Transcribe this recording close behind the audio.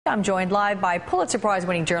I'm joined live by Pulitzer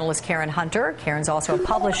Prize-winning journalist Karen Hunter. Karen's also a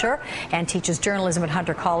publisher and teaches journalism at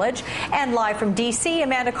Hunter College. And live from D.C.,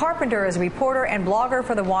 Amanda Carpenter is a reporter and blogger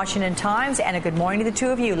for the Washington Times. And a good morning to the two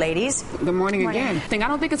of you, ladies. Good morning again. I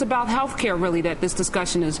don't think it's about health care, really, that this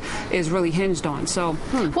discussion is really hinged on. So,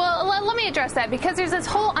 Well, let me address that, because there's this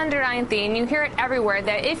whole underlying theme. You hear it everywhere,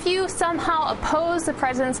 that if you somehow oppose the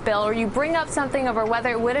president's bill or you bring up something over whether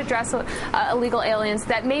it would address illegal aliens,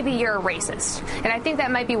 that maybe you're a racist. And I think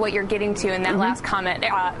that might be what you're getting to in that last comment.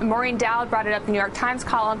 Maureen Dowd brought it up in the New York Times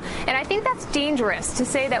column, and I think that's dangerous to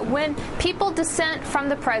say that when people dissent from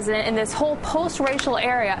the president in this whole post-racial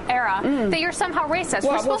era, that you're somehow racist.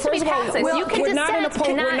 We're supposed to be passive. You can dissent.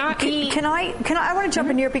 I want to jump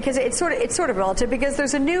in here because it's sort of relative, because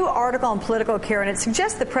there's a new article on Politico, Karen. It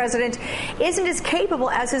suggests the president isn't as capable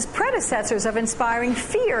as his predecessors of inspiring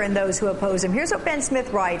fear in those who oppose him. Here's what Ben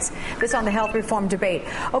Smith writes, this on the health reform debate.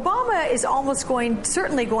 Obama is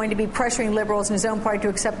certainly going to be pressuring liberals in his own party to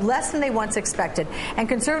accept less than they once expected, and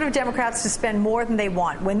conservative Democrats to spend more than they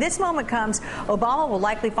want. When this moment comes, Obama will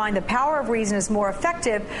likely find the power of reason is more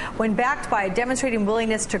effective when backed by a demonstrating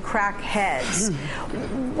willingness to crack heads.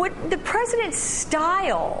 What the president's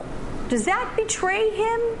style, does that betray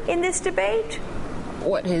him in this debate?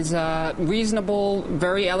 What, his reasonable,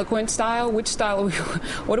 very eloquent style? Which style?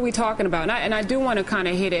 What are we talking about? And I do want to kind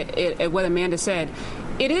of hit at what Amanda said.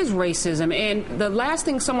 It is racism, and the last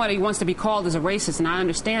thing somebody wants to be called is a racist, and I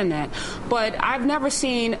understand that. But I've never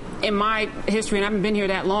seen in my history, and I haven't been here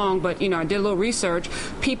that long, but, I did a little research,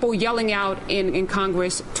 people yelling out in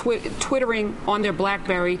Congress, twittering on their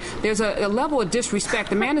BlackBerry. There's a level of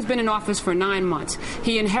disrespect. The man has been in office for 9 months.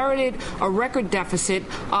 He inherited a record deficit.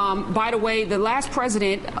 By the way, the last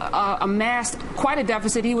president amassed quite a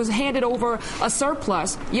deficit. He was handed over a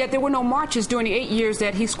surplus, yet there were no marches during the 8 years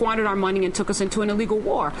that he squandered our money and took us into an illegal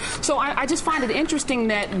war. So I just find it interesting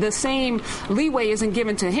that the same leeway isn't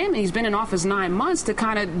given to him. He's been in office 9 months to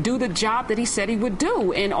kind of do the job that he said he would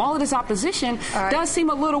do. And all of this opposition does seem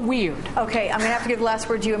a little weird. Okay, I'm going to have to give the last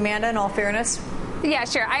word to you, Amanda, in all fairness. Yeah,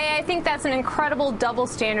 sure. I think that's an incredible double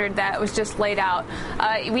standard that was just laid out.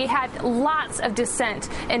 We had lots of dissent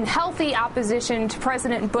and healthy opposition to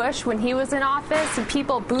President Bush when he was in office, and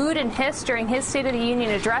people booed and hissed during his State of the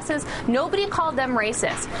Union addresses. Nobody called them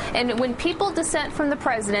racist. And when people dissent from the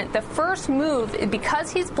president, the first move,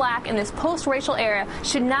 because he's black in this post-racial era,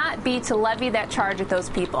 should not be to levy that charge at those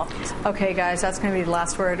people. Okay, guys, that's going to be the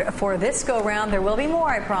last word for this go-round. There will be more,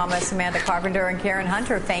 I promise. Amanda Carpenter and Karen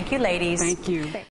Hunter, thank you, ladies. Thank you.